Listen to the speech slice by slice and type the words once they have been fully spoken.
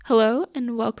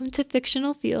and welcome to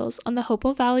Fictional Feels on the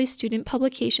Hopewell Valley Student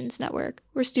Publications Network,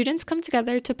 where students come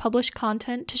together to publish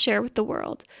content to share with the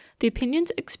world. The opinions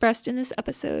expressed in this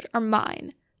episode are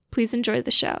mine. Please enjoy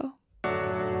the show.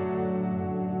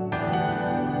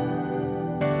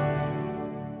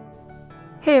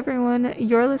 Hey everyone,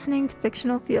 you're listening to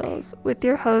Fictional Feels with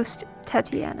your host,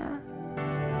 Tatiana.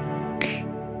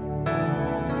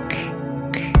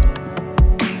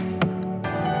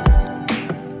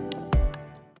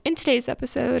 In today's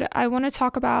episode, I want to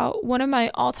talk about one of my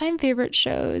all-time favorite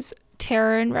shows,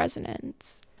 Terror in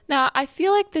Resonance. Now, I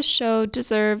feel like this show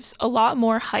deserves a lot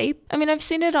more hype. I mean, I've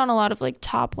seen it on a lot of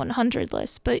top 100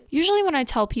 lists, but usually when I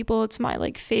tell people it's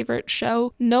my favorite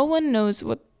show, no one knows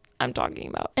what I'm talking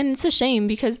about. And it's a shame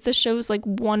because this show is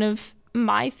one of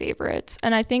my favorites,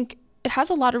 and I think it has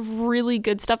a lot of really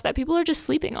good stuff that people are just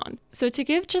sleeping on. So to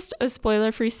give just a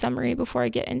spoiler-free summary before I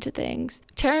get into things,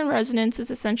 Terror in Resonance is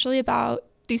essentially about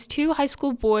these two high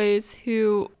school boys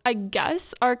who I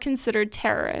guess are considered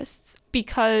terrorists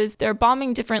because they're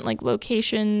bombing different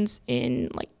locations in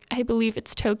I believe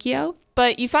it's Tokyo.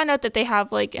 But you find out that they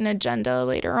have an agenda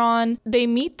later on. They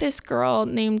meet this girl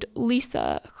named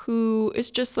Lisa, who is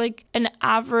just an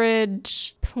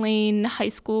average plain high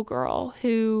school girl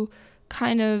who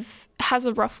kind of has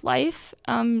a rough life.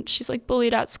 She's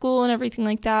bullied at school and everything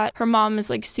like that. Her mom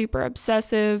is super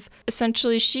obsessive.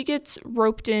 Essentially, she gets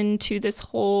roped into this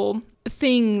whole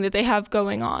thing that they have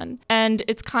going on. And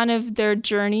it's kind of their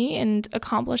journey and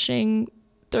accomplishing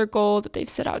their goal that they've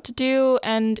set out to do.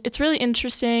 And it's really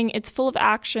interesting. It's full of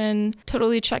action.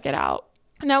 Totally check it out.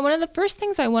 Now, one of the first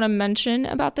things I want to mention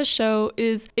about the show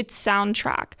is its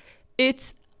soundtrack.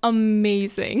 It's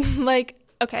amazing.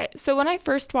 Okay, so when I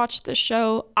first watched the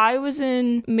show, I was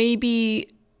in maybe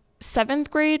 7th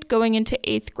grade going into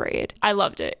 8th grade. I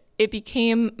loved it. It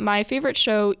became my favorite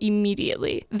show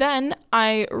immediately. Then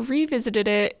I revisited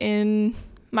it in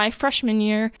my freshman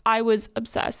year. I was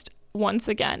obsessed once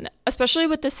again, especially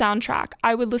with the soundtrack.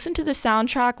 I would listen to the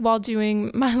soundtrack while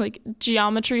doing my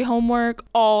geometry homework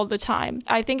all the time.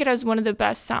 I think it has one of the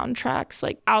best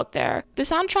soundtracks out there. The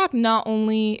soundtrack not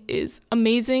only is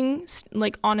amazing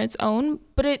on its own,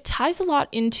 but it ties a lot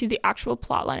into the actual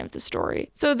plotline of the story.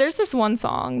 So there's this one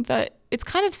song that it's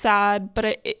kind of sad, but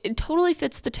it totally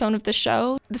fits the tone of the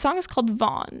show. The song is called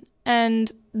Vaughn,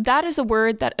 and that is a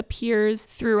word that appears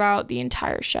throughout the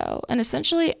entire show. And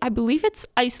essentially, I believe it's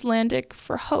Icelandic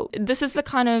for hope. This is the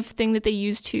kind of thing that they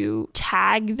use to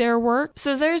tag their work.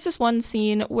 So there's this one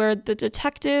scene where the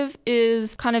detective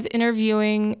is kind of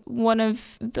interviewing one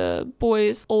of the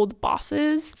boys' old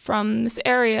bosses from this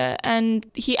area, and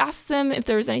he asks them if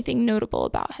there was anything notable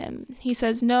about him. He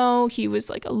says no, he was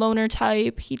a loner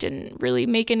type. He didn't really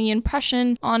make any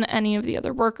impression on any of the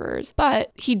other workers.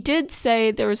 But he did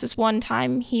say there was this one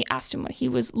time he asked him what he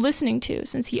was listening to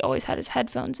since he always had his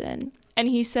headphones in. And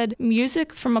he said,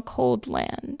 music from a cold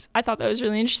land. I thought that was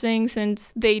really interesting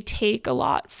since they take a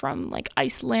lot from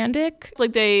Icelandic.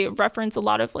 They reference a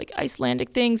lot of Icelandic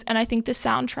things. And I think the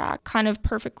soundtrack kind of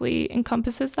perfectly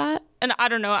encompasses that. And I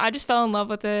don't know, I just fell in love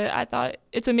with it. I thought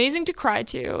it's amazing to cry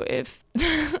to if...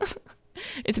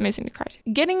 It's amazing to cry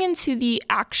to. Getting into the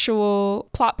actual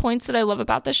plot points that I love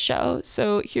about this show.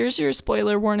 So here's your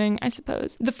spoiler warning, I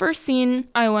suppose. The first scene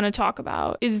I want to talk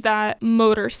about is that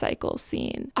motorcycle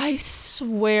scene. I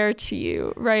swear to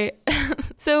you, right?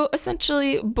 So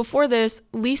essentially, before this,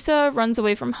 Lisa runs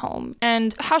away from home.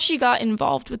 And how she got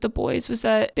involved with the boys was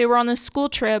that they were on this school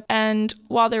trip. And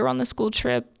while they were on the school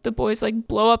trip, the boys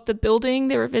blow up the building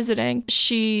they were visiting.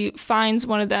 She finds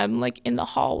one of them in the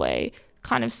hallway,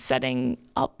 kind of setting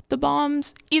up the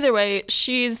bombs. Either way,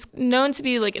 she's known to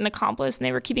be an accomplice and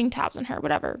they were keeping tabs on her,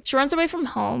 whatever. She runs away from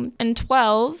home and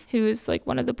 12, who is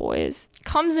one of the boys,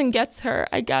 comes and gets her,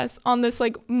 I guess, on this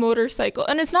motorcycle.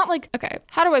 And it's not okay,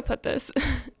 how do I put this?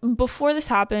 Before this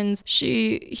happens,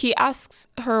 he asks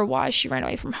her why she ran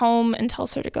away from home and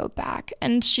tells her to go back.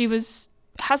 And she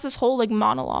has this whole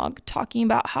monologue talking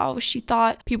about how she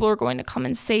thought people were going to come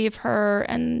and save her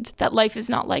and that life is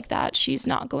not like that. Things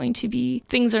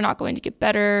are not going to get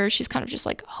better. She's kind of just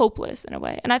hopeless in a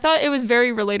way. And I thought it was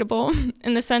very relatable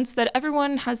in the sense that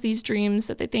everyone has these dreams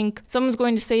that they think someone's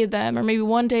going to save them, or maybe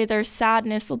one day their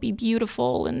sadness will be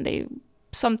beautiful and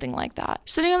something like that.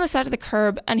 Sitting on the side of the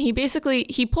curb, and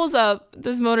he pulls up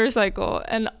this motorcycle,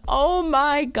 and oh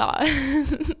my God,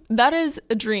 that is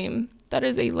a dream that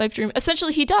is a life dream.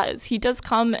 Essentially, he does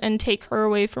come and take her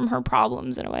away from her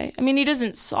problems in a way. I mean, he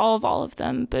doesn't solve all of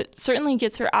them, but certainly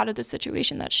gets her out of the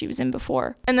situation that she was in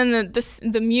before. And then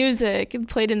the music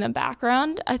played in the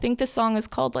background, I think the song is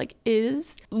called like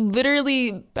Is.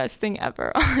 Literally best thing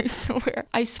ever.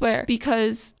 I swear.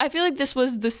 Because I feel like this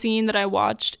was the scene that I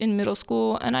watched in middle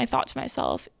school, and I thought to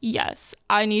myself, yes,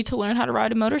 I need to learn how to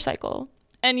ride a motorcycle.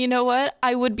 And you know what?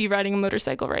 I would be riding a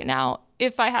motorcycle right now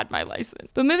if I had my license.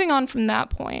 But moving on from that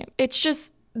point, it's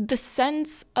just the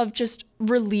sense of just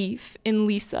relief in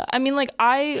Lisa. I mean, like,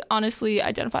 I honestly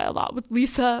identify a lot with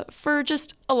Lisa for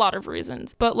just a lot of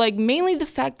reasons, but like mainly the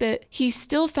fact that he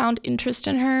still found interest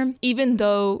in her, even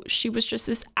though she was just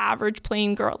this average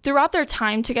plain girl. Throughout their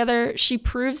time together, she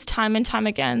proves time and time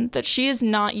again that she is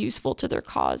not useful to their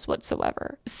cause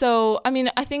whatsoever. So, I mean,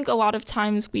 I think a lot of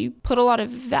times we put a lot of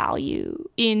value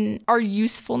in our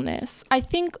usefulness. I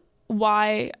think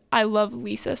why I love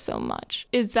Lisa so much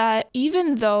is that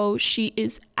even though she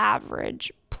is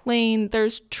average, plain,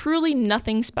 there's truly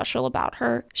nothing special about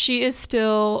her, she is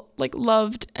still like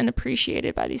loved and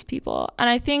appreciated by these people. And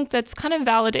I think that's kind of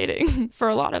validating for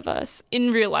a lot of us.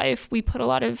 In real life, we put a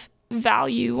lot of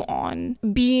value on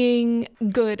being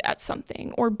good at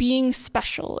something or being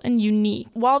special and unique.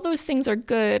 While those things are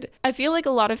good, I feel like a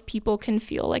lot of people can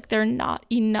feel like they're not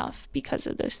enough because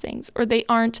of those things, or they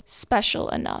aren't special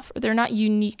enough, or they're not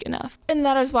unique enough. And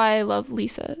that is why I love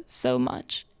Lisa so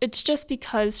much. It's just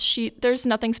because there's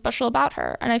nothing special about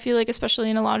her. And I feel like especially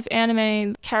in a lot of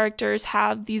anime, characters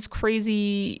have these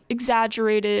crazy,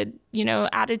 exaggerated,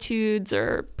 attitudes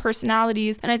or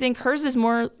personalities. And I think hers is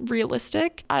more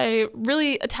realistic. I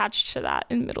really attached to that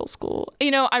in middle school.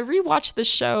 I rewatched the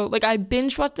show, like I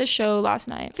binge watched the show last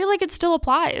night. I feel like it still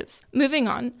applies. Moving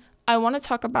on. I want to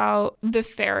talk about the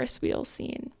Ferris wheel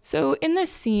scene. So in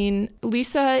this scene,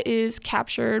 Lisa is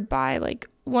captured by like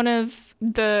one of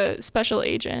the special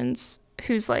agents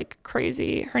who's like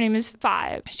crazy. Her name is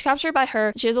 5. She's captured by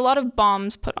her. She has a lot of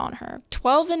bombs put on her.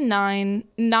 12 and 9.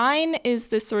 9 is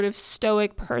this sort of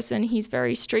stoic person. He's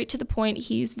very straight to the point.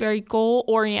 He's very goal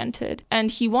oriented and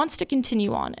he wants to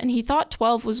continue on. And he thought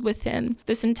 12 was with him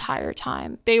this entire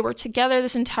time. They were together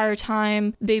this entire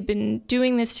time. They've been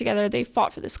doing this together. They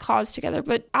fought for this cause together.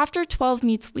 But after 12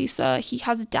 meets Lisa, he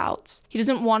has doubts. He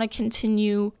doesn't want to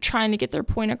continue trying to get their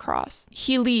point across.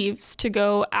 He leaves to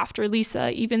go after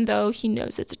Lisa, even though he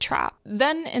knows it's a trap.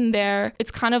 Then and there,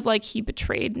 it's kind of like he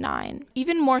betrayed 9.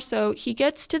 Even more so, he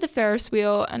gets to the Ferris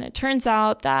wheel and it turns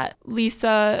out that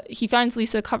he finds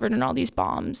Lisa covered in all these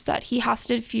bombs that he has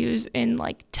to defuse in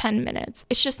like 10 minutes.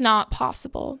 It's just not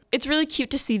possible. It's really cute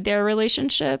to see their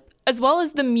relationship as well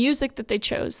as the music that they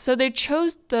chose. So they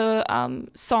chose the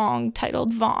song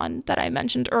titled Vaughn that I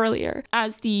mentioned earlier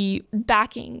as the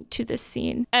backing to this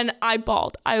scene. And I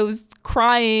bawled. I was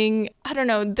crying. I don't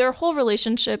know, their whole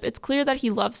relationship, it's clear that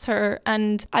he loves her.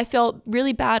 And I felt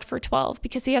really bad for 12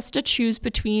 because he has to choose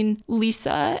between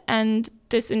Lisa and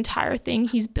this entire thing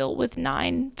he's built with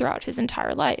 9 throughout his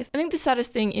entire life. I think the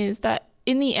saddest thing is that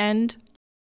in the end,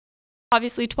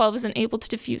 obviously, 12 isn't able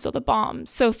to defuse all the bombs.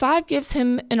 So 5 gives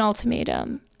him an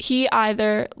ultimatum. He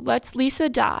either lets Lisa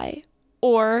die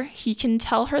or he can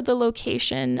tell her the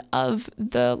location of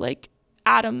the like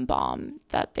atom bomb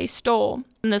that they stole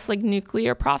in this like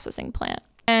nuclear processing plant.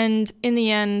 And in the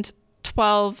end,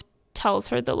 12 tells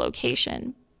her the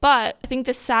location. But I think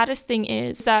the saddest thing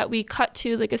is that we cut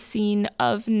to like a scene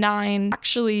of 9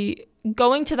 actually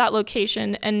going to that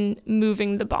location and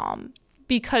moving the bomb,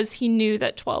 because he knew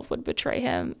that 12 would betray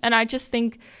him. And I just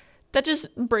think that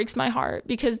just breaks my heart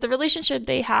because the relationship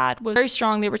they had was very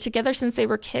strong. They were together since they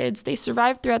were kids. They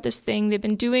survived throughout this thing. They've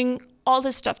been doing all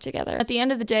this stuff together. At the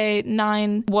end of the day,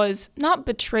 9 was not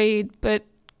betrayed, but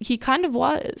he kind of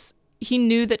was. He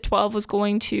knew that 12 was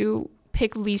going to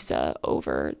pick Lisa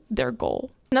over their goal.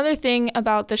 Another thing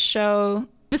about the show,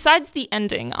 besides the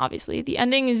ending, obviously, the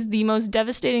ending is the most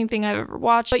devastating thing I've ever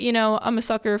watched. But, I'm a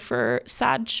sucker for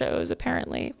sad shows,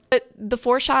 apparently. But the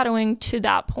foreshadowing to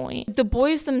that point, the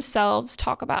boys themselves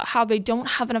talk about how they don't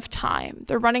have enough time.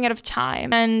 They're running out of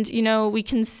time. And, we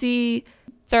can see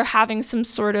they're having some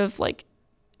sort of like,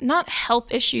 not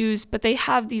health issues, but they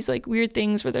have these like weird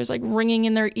things where there's like ringing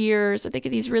in their ears, or they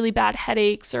get these really bad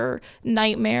headaches or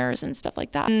nightmares and stuff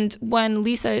like that. And when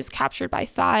Lisa is captured by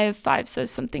 5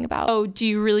 says something about, oh, do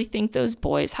you really think those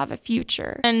boys have a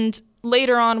future? And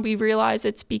later on, we realize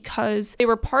it's because they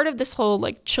were part of this whole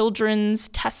like children's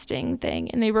testing thing,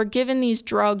 and they were given these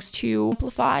drugs to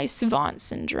amplify savant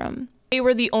syndrome. They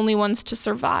were the only ones to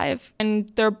survive, and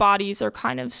their bodies are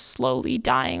kind of slowly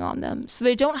dying on them. So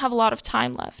they don't have a lot of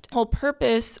time left. The whole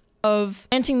purpose of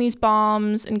planting these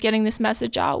bombs and getting this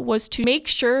message out was to make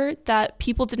sure that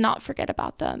people did not forget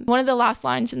about them. One of the last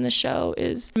lines in the show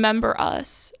is, "Remember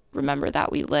us, remember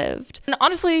that we lived." And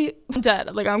honestly, I'm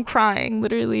dead. Like, I'm crying,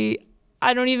 literally.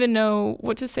 I don't even know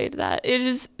what to say to that. It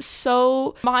is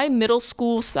so, my middle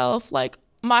school self, like,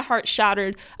 my heart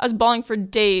shattered. I was bawling for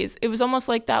days. It was almost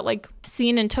like that, like,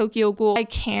 scene in Tokyo Ghoul. I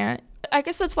can't. I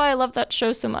guess that's why I love that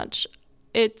show so much.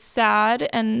 It's sad,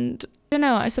 and I don't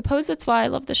know, I suppose that's why I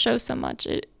love the show so much.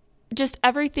 It just,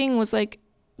 everything was like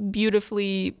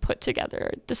beautifully put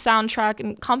together. The soundtrack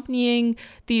and accompanying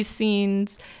these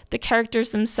scenes, the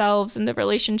characters themselves and the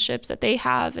relationships that they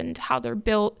have and how they're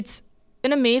built. It's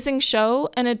an amazing show,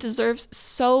 and it deserves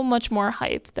so much more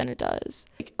hype than it does,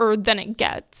 or than it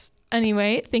gets.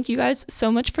 Anyway, thank you guys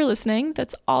so much for listening.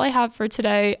 That's all I have for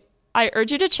today. I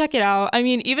urge you to check it out. I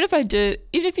mean, even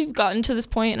if you've gotten to this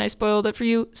point and I spoiled it for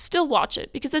you, still watch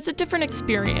it because it's a different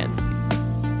experience.